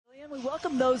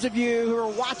welcome those of you who are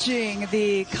watching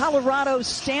the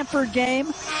Colorado-Stanford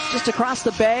game just across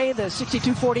the bay, the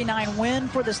 62-49 win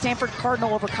for the Stanford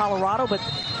Cardinal over Colorado. But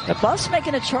the Buffs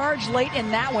making a charge late in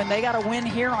that one. They got a win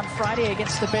here on Friday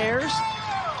against the Bears.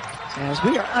 As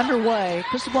we are underway,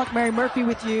 Crystal Blanc, Mary Murphy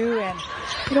with you. And,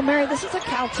 you know, Mary, this is a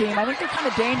Cal team. I think they're kind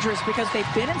of dangerous because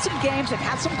they've been in some games, they've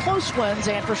had some close ones.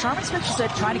 And for Sharman Smith, she said,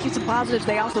 trying to keep some positives,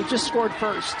 they also just scored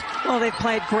first. Well, they've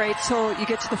played great. So you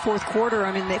get to the fourth quarter.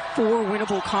 I mean, they have 4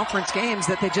 winnable conference games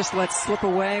that they just let slip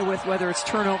away with, whether it's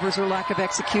turnovers or lack of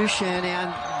execution.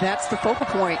 And that's the focal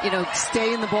point. You know,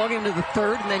 stay in the ballgame to the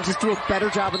third and then just do a better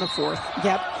job in the fourth.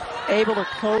 Yep. Able to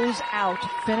close out,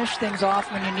 finish things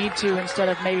off when you need to instead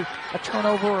of maybe a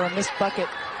turnover or a missed bucket.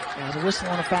 There's a whistle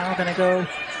and a foul going to go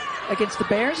against the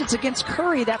Bears. It's against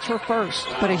Curry. That's her first.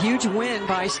 But a huge win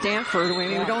by Stanford. I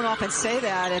mean, we don't often say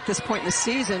that at this point in the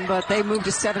season, but they moved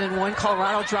to 7-1.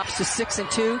 Colorado drops to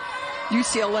 6-2.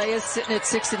 UCLA is sitting at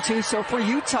 6-2. So for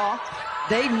Utah,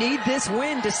 they need this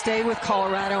win to stay with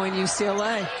Colorado and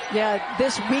UCLA. Yeah,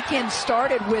 this weekend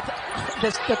started with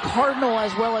the Cardinal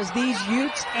as well as these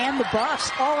Utes and the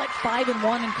Buffs all at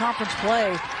 5-1 in conference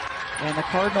play. And the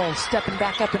Cardinals stepping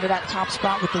back up into that top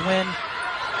spot with the win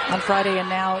on Friday and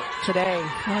now today.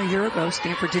 Well, a year ago,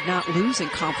 Stanford did not lose in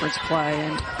conference play,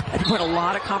 and they won a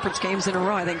lot of conference games in a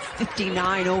row. I think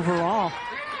 59 overall.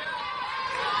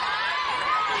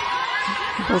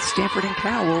 Both Stanford and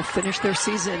Cal will finish their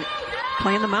season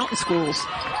playing the mountain schools.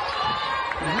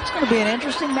 That's going to be an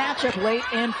interesting matchup late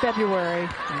in February.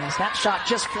 As that shot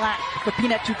just flat for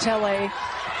Peanut Tutele,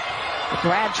 the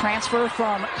grad transfer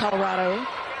from Colorado.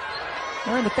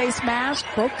 Wearing the face mask,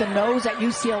 broke the nose at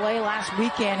UCLA last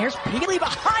weekend. Here's Peely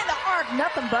behind the arc,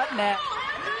 nothing but net.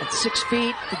 At 6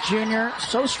 feet, the junior,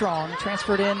 so strong,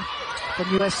 transferred in from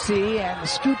USC, and the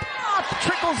scoop up,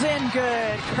 trickles in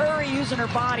good. Curry using her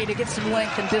body to get some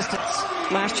length and distance.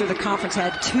 Last year, the conference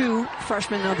had 2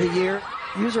 freshmen of the year.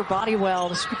 Use her body well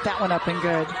to scoop that one up and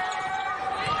good.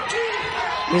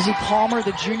 Izzy Palmer,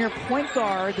 the junior point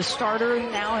guard, the starter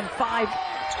now in 5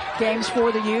 games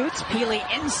for the Utes. Peely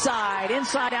inside,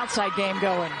 outside game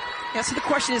going. Yeah, so the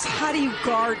question is, how do you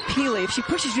guard Peely? If she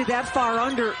pushes you that far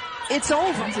under, it's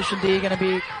over. Transition D going to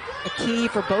be a key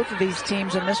for both of these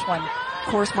teams in this one. Of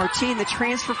course, Martine, the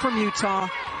transfer from Utah,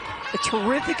 a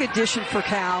terrific addition for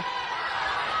Cal.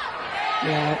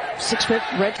 Yeah, 6-foot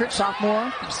redshirt sophomore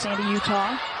from Sandy,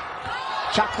 Utah.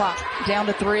 Shot clock down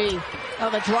to 3. Oh,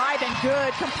 the drive and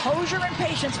good. Composure and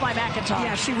patience by McIntosh.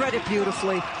 Yeah, she read it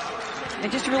beautifully.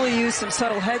 And just really used some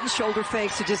subtle head and shoulder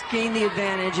fakes to just gain the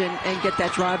advantage and get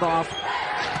that drive off.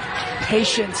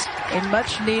 Patience, a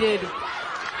much-needed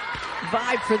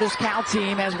vibe for this Cal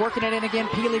team as working it in again.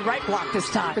 Peely right block this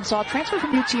time. And saw a transfer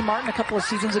from UT Martin a couple of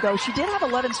seasons ago. She did have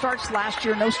 11 starts last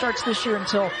year, no starts this year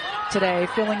until today,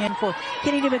 filling in for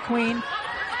Kennedy McQueen.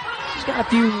 She's got a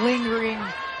few lingering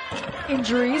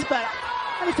injuries, but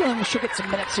I have a feeling she'll get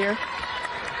some minutes here.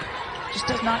 Just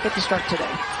does not get the start today.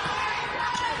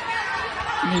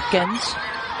 Neepkins.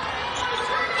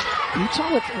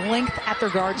 Utah with length at their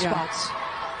guard spots.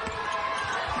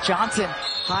 Johnson,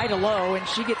 high to low, and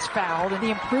she gets fouled. And the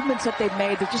improvements that they've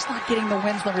made, they're just not getting the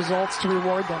wins and the results to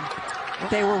reward them.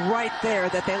 They were right there,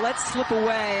 that they let slip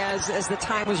away as the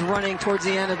time was running towards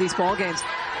the end of these ball games.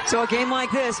 So a game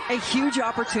like this, a huge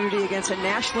opportunity against a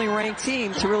nationally ranked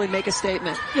team to really make a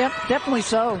statement. Yep, definitely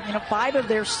so. You know, 5 of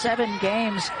their 7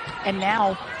 games, and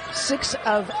now 6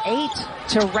 of 8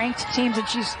 to ranked teams. And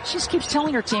she just keeps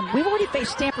telling her team, we've already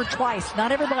faced Stanford twice.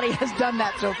 Not everybody has done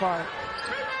that so far.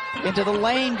 Into the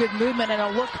lane, good movement, and a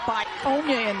look by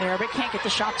Onya in there, but can't get the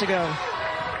shot to go.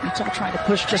 Utah trying to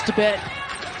push just a bit.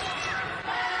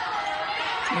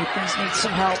 Neepkins needs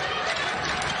some help.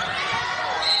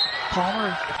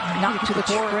 Palmer knocked to the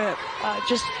core.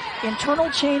 Just internal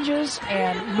changes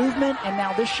and movement, and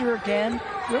now this year again,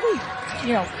 really,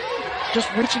 you know, just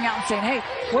reaching out and saying, hey,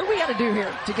 what do we got to do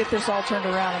here to get this all turned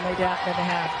around? And they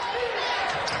have.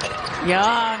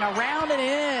 Young around and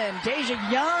in. Deja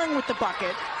Young with the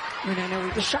bucket. I know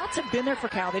the shots have been there for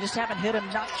Cal. They just haven't hit them,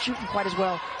 not shooting quite as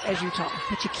well as Utah.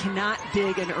 But you cannot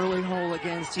dig an early hole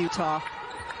against Utah.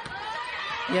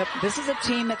 Yep, this is a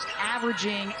team that's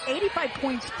averaging 85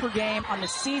 points per game on the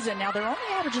season. Now, they're only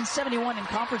averaging 71 in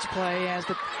conference play as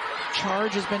the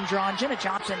charge has been drawn. Jenna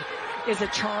Johnson is a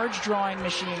charge-drawing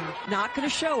machine. Not going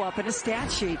to show up in a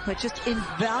stat sheet, but just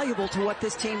invaluable to what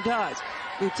this team does.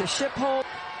 It's a ship hole.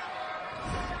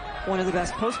 One of the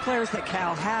best post players that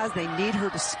Cal has. They need her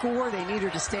to score. They need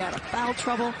her to stay out of foul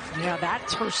trouble. Yeah,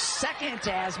 that's her second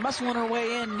as muscling her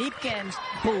way in. Neepkins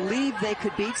believed they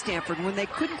could beat Stanford when they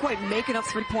couldn't quite make enough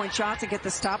three-point shots and get the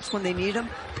stops when they need them.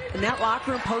 In that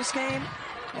locker room post-game,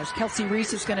 as Kelsey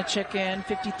Reese is going to check in,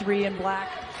 53 in black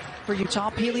for Utah.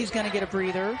 Peely's going to get a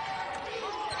breather.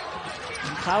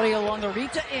 And Claudia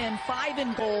Longarita in 5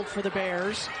 in gold for the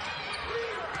Bears.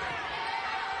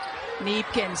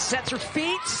 Neepkin sets her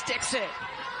feet, sticks it.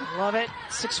 Love it.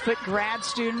 6-foot grad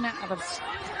student out of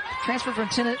transfer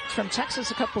from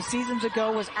Texas a couple seasons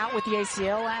ago, was out with the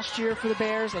ACL last year for the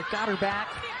Bears. They've got her back,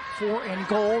 4 in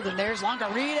gold, and there's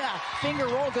Longarita. Finger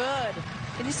roll good.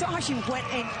 And you saw how she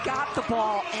went and got the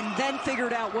ball and then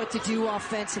figured out what to do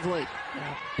offensively.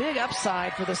 Yeah, big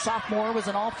upside for the sophomore. Was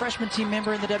an all-freshman team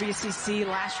member in the WCC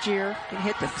last year. And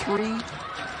hit the 3.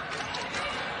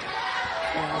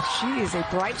 Yeah, she is a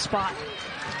bright spot.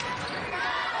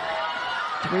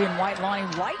 3 in white. Lonnie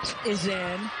White is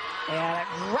in. And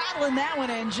rattling that one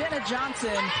in. Jenna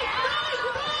Johnson.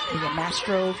 The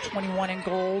Mastro, 21 in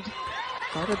gold.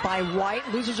 Guarded by White.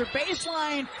 Loses her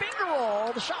baseline. Finger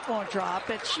roll. The shot won't drop,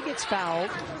 but she gets fouled.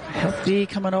 FD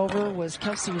coming over was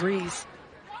Kelsey Reese.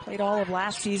 Played all of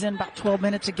last season, about 12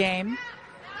 minutes a game.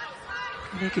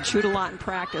 He could shoot a lot in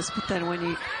practice, but then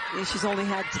when she's only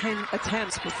had 10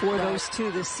 attempts before those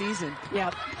 2 this season.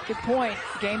 Yeah, good point.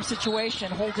 Game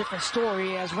situation, whole different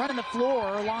story. As running the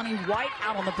floor, Lonnie White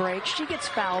out on the break. She gets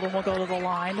fouled and will go to the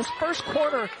line. This first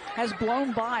quarter has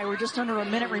blown by. We're just under a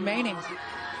minute remaining.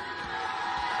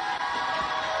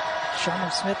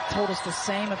 Sherman Smith told us the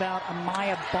same about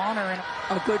Amaya Bonner. And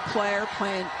a good player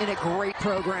playing in a great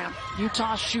program.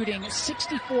 Utah shooting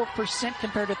 64%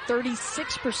 compared to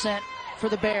 36% for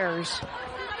the Bears.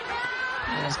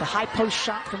 As the high post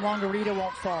shot from Longarita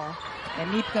won't fall. And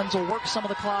Neepkins will work some of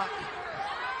the clock.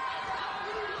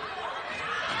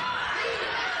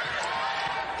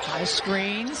 High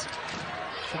screens.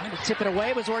 Trying to tip it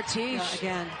away was Ortiz.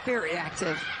 Again, very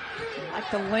active. Like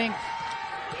the length.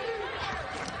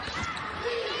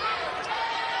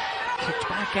 Kicked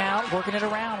back out, working it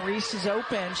around. Reese is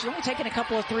open. She's only taken a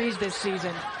couple of threes this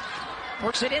season.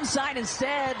 Works it inside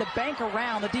instead. The bank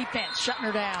around, the defense shutting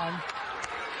her down.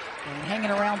 And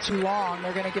hanging around too long.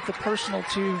 They're going to give the personal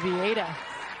to Vieta.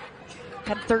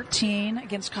 Had 13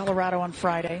 against Colorado on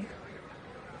Friday.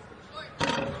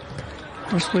 Of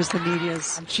course, was the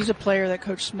media's. And she's a player that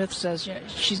Coach Smith says, you know,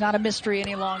 she's not a mystery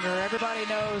any longer. Everybody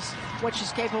knows what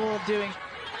she's capable of doing.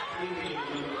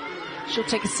 She'll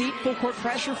take a seat. Full court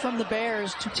pressure from the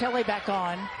Bears. Tutele back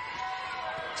on.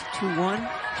 2-1.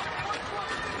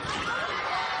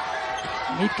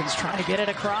 Neepkins trying to get it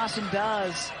across and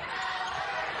does.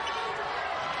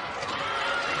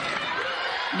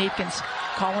 Neepkins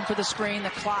calling for the screen. The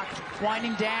clock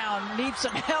winding down. Needs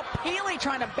some help. Peely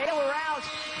trying to bail her out.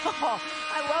 Oh,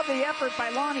 I love the effort by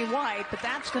Lonnie White, but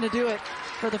that's going to do it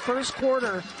for the first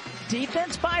quarter.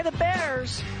 Defense by the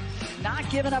Bears. Not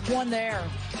giving up one there.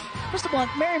 Mr.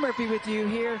 Blunt, Mary Murphy with you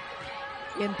here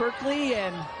in Berkeley,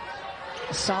 and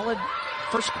a solid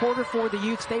first quarter for the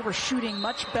Utes. They were shooting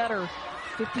much better,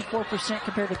 54%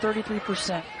 compared to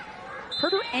 33%.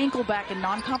 Hurt her ankle back in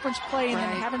non-conference play, and then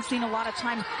haven't seen a lot of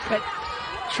time. But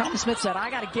Sherman Smith said, I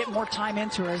got to get more time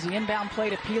into her as the inbound play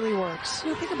to Peely works.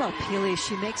 You know, think about Peely.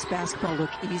 She makes basketball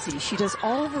look easy. She does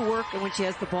all of her work, and when she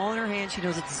has the ball in her hand, she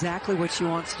knows exactly what she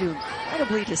wants to do.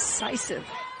 Incredibly decisive.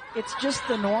 It's just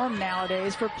the norm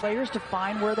nowadays for players to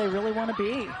find where they really want to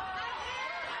be.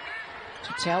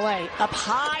 Tutele up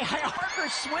high,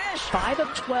 arc swish. 5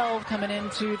 of 12 coming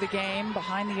into the game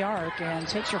behind the arc, and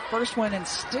takes her first one and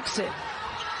sticks it.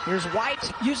 Here's White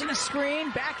using a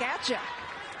screen, back at ya.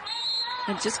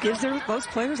 And just gives those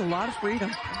players a lot of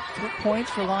freedom. 4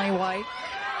 points for Lonnie White.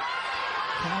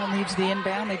 Powell needs the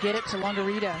inbound. They get it to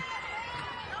Longarita.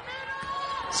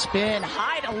 Spin,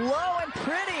 high to low and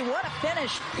pretty. What a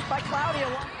finish by Claudia.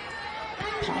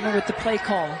 Palmer with the play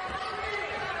call.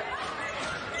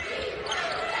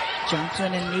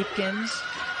 Johnson and Neepkins.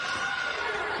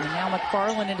 And now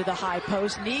McFarland into the high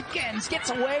post. Neepkins gets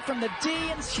away from the D.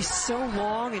 And she's so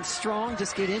long and strong.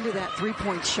 Just get into that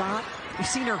three-point shot. You've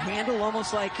seen her handle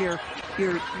almost like your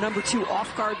number 2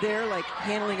 off guard there, like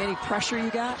handling any pressure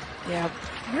you got. Yeah,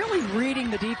 really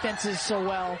reading the defenses so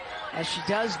well as she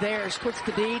does there. Splits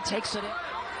the D, takes it in.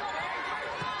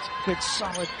 Good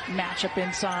solid matchup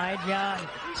inside. Young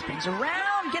spins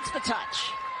around, gets the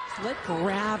touch. Let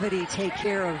gravity take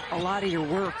care of a lot of your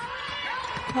work.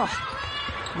 Oh,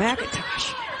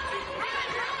 McIntosh.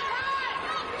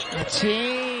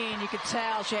 You could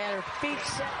tell she had her feet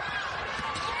set.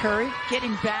 Curry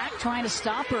getting back, trying to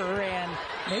stop her, and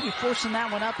maybe forcing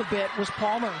that one up a bit was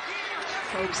Palmer.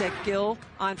 Folks at Gill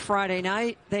on Friday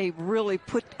night, they really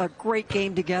put a great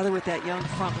game together with that young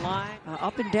front line.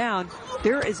 Up and down,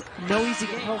 there is no easy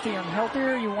game. Healthier and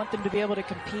healthier, you want them to be able to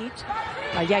compete.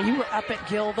 Yeah, you were up at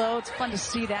Gill, though. It's fun to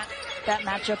see that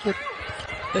matchup with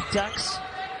The Ducks.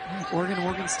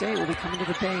 Oregon State will be coming to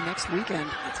the Bay next weekend.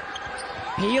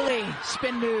 Healy,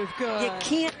 spin move, good. You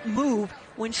can't move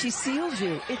when she seals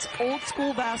you. It's old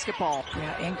school basketball.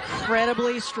 Yeah,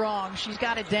 incredibly strong. She's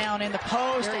got it down in the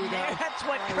post. There you go. That's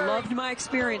what I loved my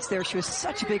experience there. She was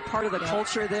such a big part of the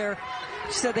culture there.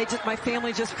 She said my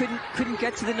family just couldn't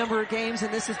get to the number of games,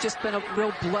 and this has just been a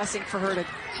real blessing for her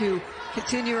to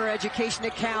continue her education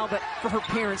at Cal, but for her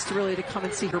parents to come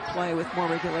and see her play with more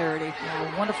regularity.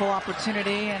 Yeah, a wonderful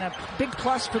opportunity and a big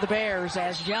plus for the Bears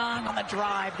as Young on the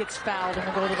drive gets fouled and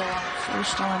will go to the line.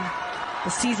 First on the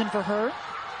season for her.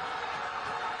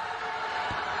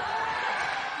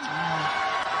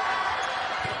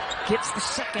 Gets the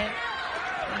second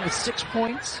with 6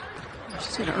 points.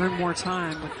 She's going to earn more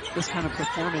time with this kind of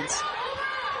performance.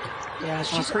 Yeah,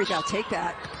 she's afraid I'll take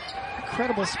that.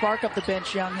 Incredible spark up the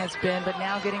bench Young has been, but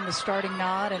now getting the starting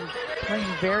nod and playing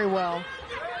very well.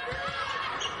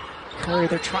 Curry,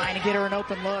 they're trying to get her an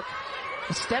open look.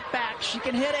 A step back, she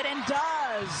can hit it and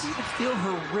does. You can feel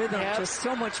her rhythm just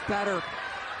so much better.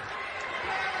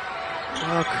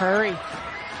 Oh, Curry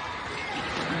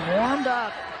warmed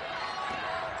up.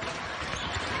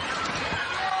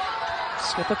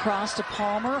 Skip across to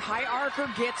Palmer. High arcer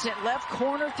gets it. Left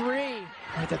corner three.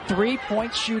 With a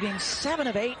 3-point shooting, 7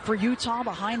 of 8 for Utah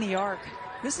behind the arc.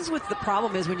 This is what the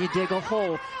problem is when you dig a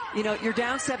hole. You know, you're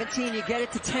down 17, you get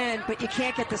it to 10, but you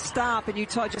can't get the stop, and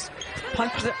Utah just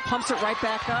pumps it right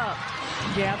back up.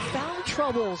 Yeah, foul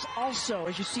troubles also,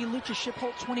 as you see Lucia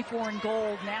Shipholt, 24 in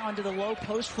goal, now into the low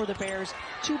post for the Bears.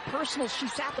 2 personals. She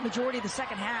sat the majority of the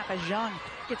second half as Young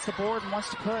gets the board and wants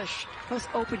to push. Those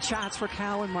open shots for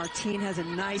Cal, and Martine has a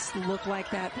nice look like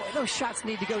that. Boy, those shots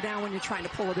need to go down when you're trying to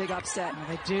pull a big upset.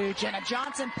 They do. Jenna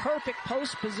Johnson, perfect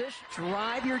post position.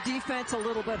 Drive your defense a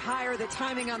little bit higher. The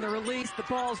timing on the release, the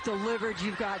ball's delivered.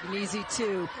 You've got an easy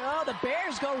 2. Oh, the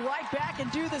Bears go right back and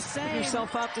do the same. Put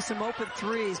yourself up to some open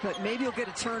threes, but maybe you'll get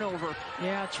a turnover.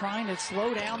 Yeah, trying to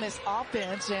slow down this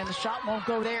offense, and the shot won't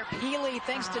go there. Peely,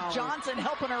 thanks to Johnson,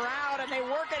 helping her out, and they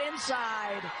work it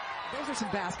inside. Those are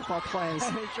some basketball plays.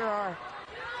 They sure are.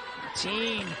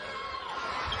 Team.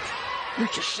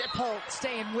 Lucia Shipholt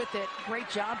staying with it. Great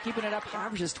job keeping it up.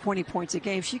 Averages 20 points a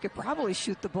game. She could probably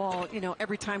shoot the ball,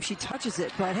 every time she touches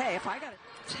it. But hey, if I got it.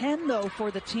 10 though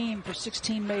for the team for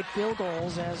 16 made field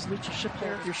goals as Lucia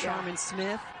Shipholt. Your Sharman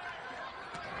Smith.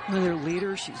 One of their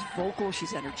leaders. She's vocal.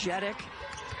 She's energetic.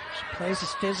 She plays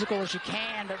as physical as she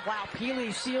can, but wow,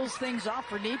 Peely seals things off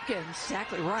for Neepkins.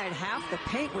 Exactly right. Half the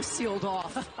paint was sealed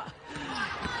off.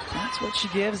 That's what she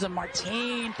gives them.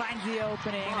 Martine finds the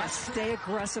opening. Stay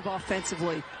aggressive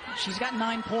offensively. She's got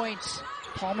 9 points.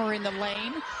 Palmer in the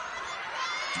lane.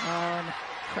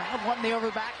 Crowd wanting the over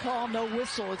the back call. No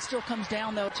whistle. It still comes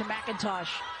down, though, to McIntosh.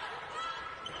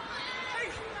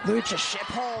 Lucia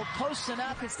Shipholt posting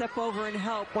up. Could step over and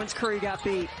help once Curry got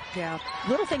beat. Yeah,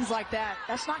 little things like that.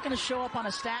 That's not going to show up on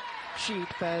a stat sheet,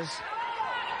 Bez.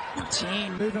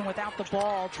 Martine moving without the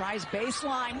ball. Tries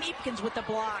baseline. Neepkins with the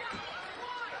block.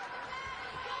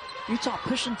 Utah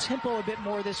pushing tempo a bit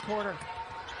more this quarter.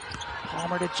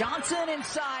 Palmer to Johnson.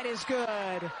 Inside is good.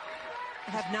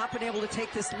 Have not been able to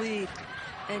take this lead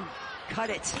and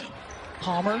cut it.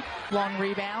 Palmer, long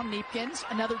rebound. Neepkins,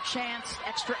 another chance.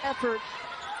 Extra effort.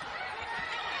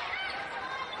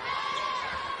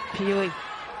 Peely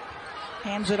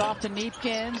hands it off to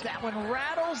Neepkins. That one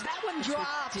rattles. That one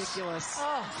drops. Ridiculous.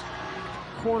 Oh.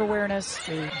 Court awareness.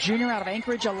 A junior out of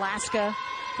Anchorage, Alaska,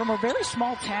 from a very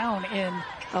small town in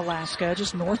Alaska,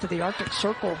 just north of the Arctic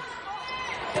Circle.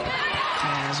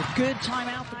 Has a good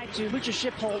timeout to Lucia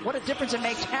Shipholt. What a difference it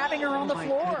makes having her on the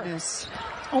floor. Goodness.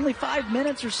 Only 5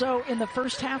 minutes or so in the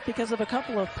first half because of a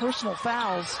couple of personal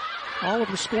fouls. All of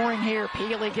her scoring here.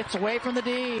 Peely gets away from the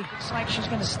D. Looks like she's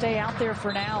going to stay out there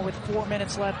for now with 4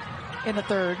 minutes left in the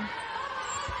third.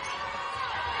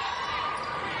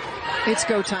 It's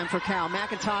go time for Cal.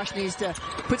 McIntosh needs to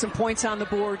put some points on the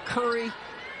board. Curry.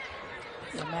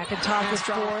 Yeah, McIntosh is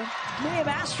 4. Mia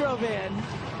Mastrovin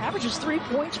averages 3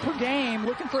 points per game.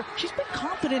 She's been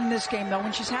confident in this game, though,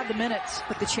 when she's had the minutes.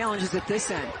 But the challenge is at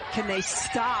this end. Can they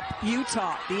stop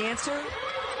Utah? The answer?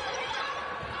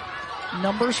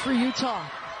 Numbers for Utah.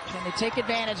 Can they take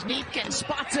advantage? Neepkins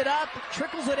spots it up,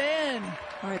 trickles it in.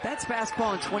 All right, that's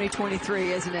basketball in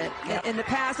 2023, isn't it? Yep. In the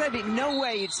past, there'd be no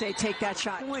way you'd say take that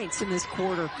shot. Points in this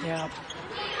quarter. Yeah.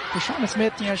 Sharman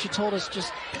Smith, she told us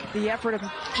just the effort of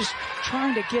just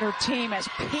trying to get her team as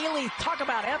Peely, talk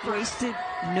about effort. Wasted,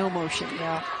 no motion.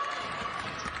 Yeah.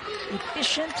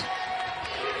 Efficient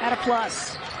at a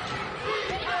plus.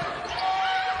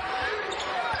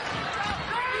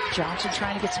 Johnson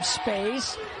trying to get some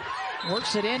space.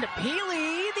 Works it into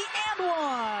Peely, the and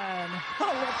one. What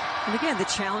a And again, the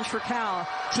challenge for Cal.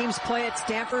 Teams play at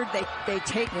Stanford. They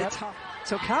take the top.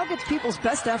 So Cal gets people's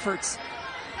best efforts.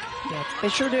 Yeah, they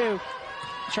sure do.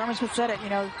 Sharman Smith said it,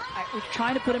 we're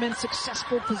trying to put him in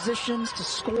successful positions to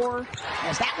score,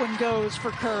 as that one goes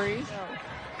for Curry.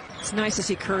 It's nice to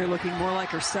see Curry looking more like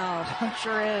herself. It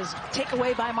sure is.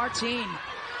 Takeaway by Martine.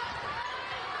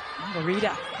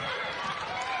 Margarita.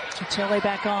 Tutele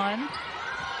back on.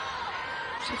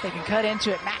 See if they can cut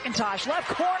into it. McIntosh, left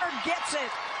corner, gets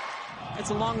it. It's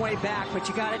a long way back, but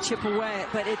you got to chip away.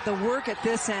 But the work at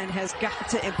this end has got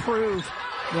to improve.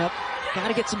 Yep. Got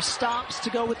to get some stops to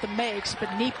go with the makes, but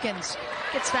Neepkins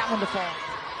gets that one to fall.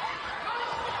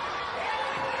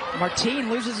 Martine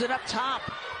loses it up top.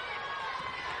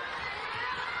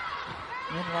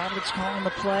 And Roberts calling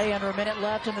the play under a minute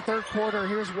left in the third quarter.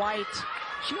 Here's White.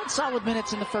 She had solid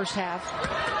minutes in the first half.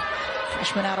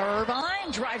 Freshman out of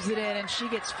Irvine drives it in, and she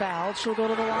gets fouled. She'll go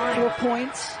to the line. 4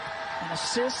 points, an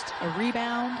assist, a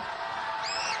rebound.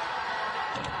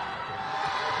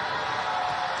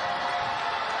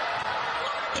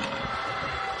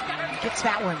 Gets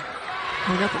that one.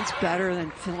 Well, nothing's better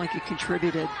than feeling like you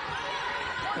contributed.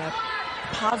 Yep.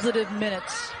 Positive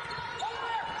minutes.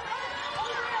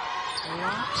 A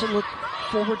lot to look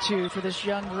forward to for this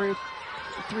young group.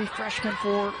 The 3 freshmen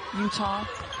for Utah.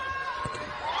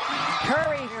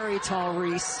 Curry. Very tall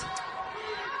Reese.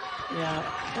 Yeah,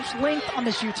 there's length on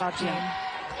this Utah team.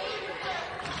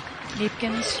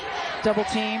 Neepkins double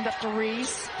teamed up to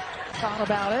Reese. Thought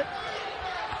about it.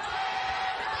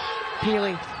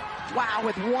 Peely. Wow,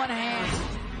 with one hand.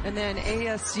 And then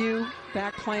ASU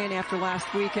back playing after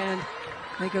last weekend.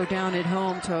 They go down at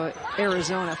home to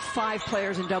Arizona. 5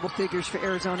 players in double figures for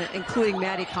Arizona, including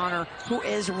Maddie Connor, who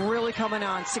is really coming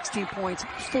on. 16 points,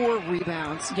 4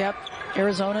 rebounds. Yep.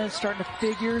 Arizona is starting to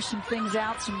figure some things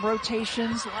out, some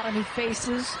rotations, a lot of new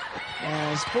faces.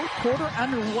 As fourth quarter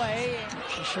underway,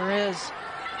 she sure is.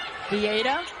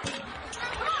 Vieta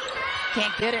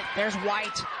can't get it. There's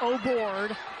White.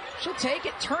 O'Board. She'll take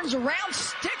it, turns around,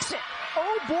 sticks it.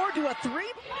 O'Board to a 3.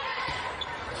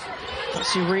 Let's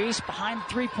see Reese behind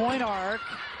the 3-point arc.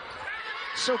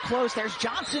 So close. There's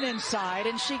Johnson inside,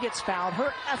 and she gets fouled.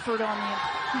 Her effort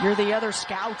on you're the other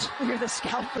scout. You're the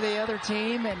scout for the other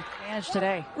team, and managed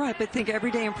today. Right, but think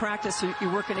every day in practice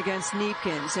you're working against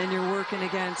Neepkins, and you're working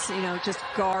against, just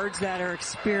guards that are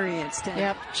experienced. And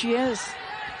yep, she is.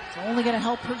 It's only going to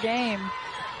help her game.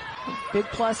 A big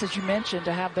plus, as you mentioned,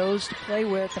 to have those to play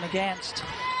with and against.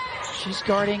 She's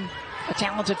guarding a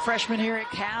talented freshman here at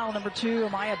Cal, number 2,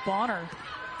 Amaya Bonner.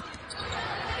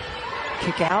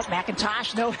 Kick out,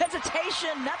 McIntosh, no hesitation,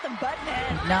 nothing but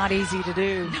net. Not easy to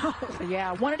do. No.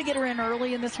 Yeah, wanted to get her in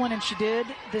early in this one, and she did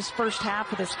this first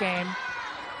half of this game.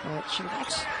 But she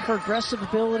likes her aggressive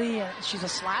ability, and she's a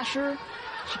slasher.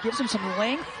 She gives them some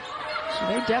length, so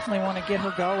they definitely want to get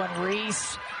her going.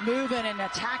 Reese moving and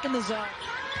attacking the zone.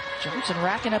 Johnson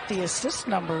racking up the assist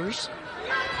numbers.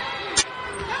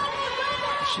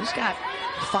 She's got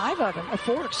 5 of them,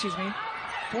 4, excuse me.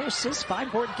 4 assists,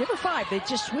 5 boards. Give her 5. They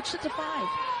just switched it to 5.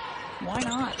 Why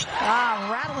not?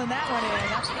 Rattling that one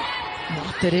in.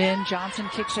 Knocked it in. Johnson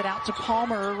kicks it out to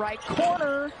Palmer. Right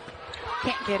corner.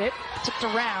 Can't get it. Tipped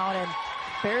around, and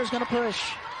Bear's going to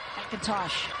push.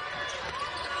 McIntosh.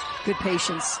 Good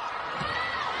patience.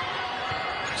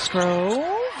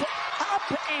 Scrove.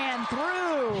 Up and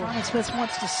through. Sharman Smith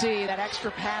wants to see that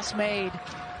extra pass made.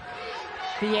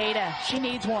 Vieta, she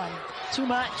needs one. Too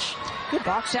much. Good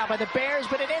box out by the Bears,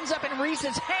 but it ends up in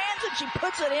Reese's hands, and she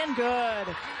puts it in good.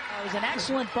 It was an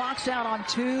excellent box out on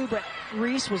 2, but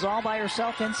Reese was all by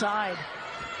herself inside.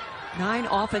 9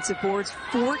 offensive boards,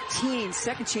 14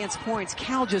 second chance points.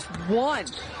 Cal just 1.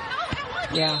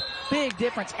 Yeah, big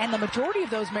difference. And the majority of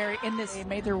those, Mary, in this, they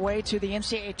made their way to the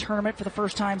NCAA tournament for the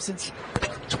first time since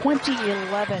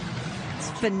 2011.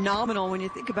 It's phenomenal when you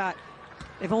think about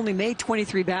they've only made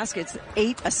 23 baskets.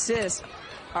 8 assists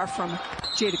are from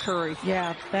Jada Curry.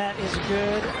 Yeah, that is a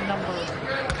good number.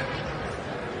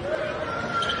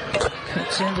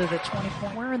 Cuts into the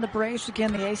 20-point. We're in the brace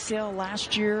again. The ACL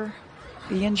last year,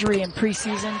 the injury in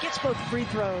preseason. Gets both free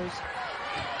throws.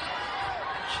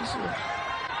 She's a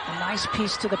nice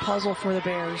piece to the puzzle for the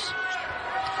Bears.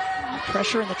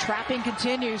 Pressure and the trapping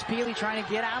continues. Peely trying to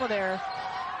get out of there.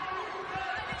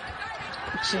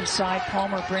 Looks inside.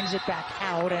 Palmer brings it back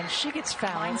out, and she gets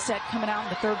fouled. Mindset coming out in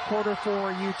the third quarter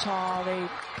for Utah. They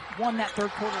won that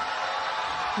third quarter.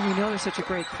 And we know they're such a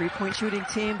great 3-point shooting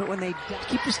team, but when they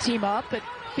keep this team up, but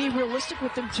be realistic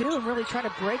with them too, and really try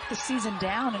to break the season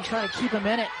down and try to keep them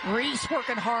in it. Reese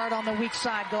working hard on the weak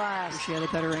side glass. She had a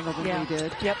better angle than we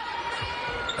did. Yep.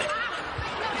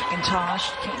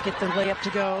 McIntosh can't get the layup to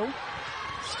go.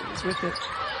 Stays with it.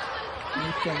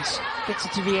 Aikens gets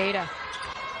it to Vieta.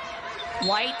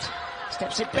 White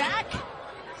steps it back.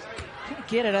 Can't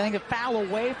get it. I think a foul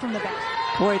away from the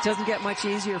back. Boy, it doesn't get much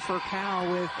easier for Cal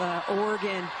with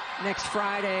Oregon next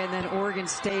Friday and then Oregon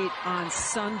State on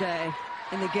Sunday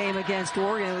in the game against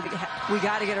Oregon. We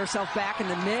got to get ourselves back in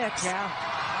the mix. Yeah.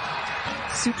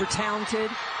 Super talented.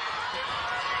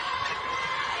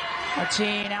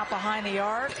 Martine out behind the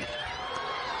arc.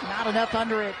 Not enough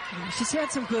under it. She's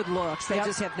had some good looks. They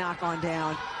just have not gone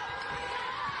down.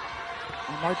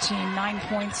 Martine 9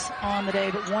 points on the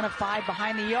day, but 1 of 5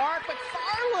 behind the arc. But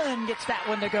Farland gets that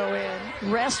one to go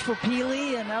in. Rest for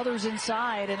Peely and others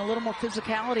inside, and a little more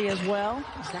physicality as well,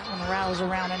 as that one rattles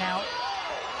around and out.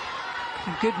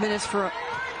 Good minutes for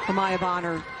Amaya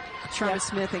Bonner, Sherman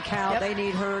Smith, and Cal. They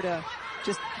need her to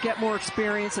just get more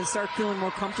experience and start feeling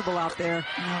more comfortable out there.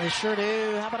 Yeah, they sure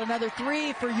do. How about another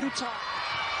 3 for Utah?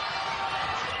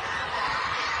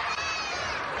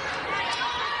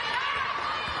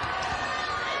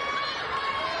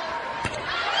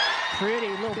 Pretty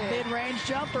little mid-range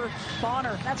jumper.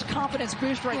 Bonner, that's a confidence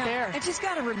boost right there. And she's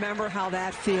got to remember how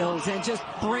that feels and just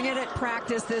bring it at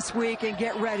practice this week and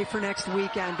get ready for next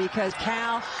weekend, because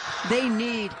Cal, they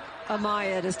need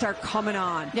Amaya to start coming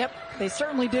on. Yep, they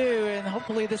certainly do, and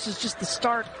hopefully this is just the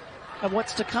start of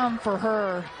what's to come for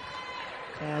her.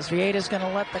 As Vieta's going to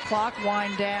let the clock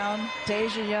wind down.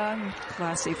 Tasia Young,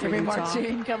 classy for Utah.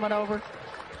 Martine coming over.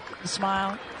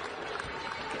 Smile.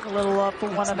 Getting a little love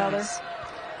for one another. Nice.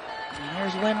 And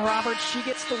here's Lynn Roberts. She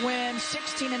gets the win.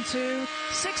 16-2,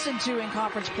 6-2 in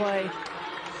conference play.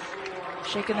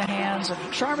 Shaking the hands of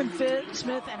Sherman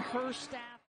Smith and her staff.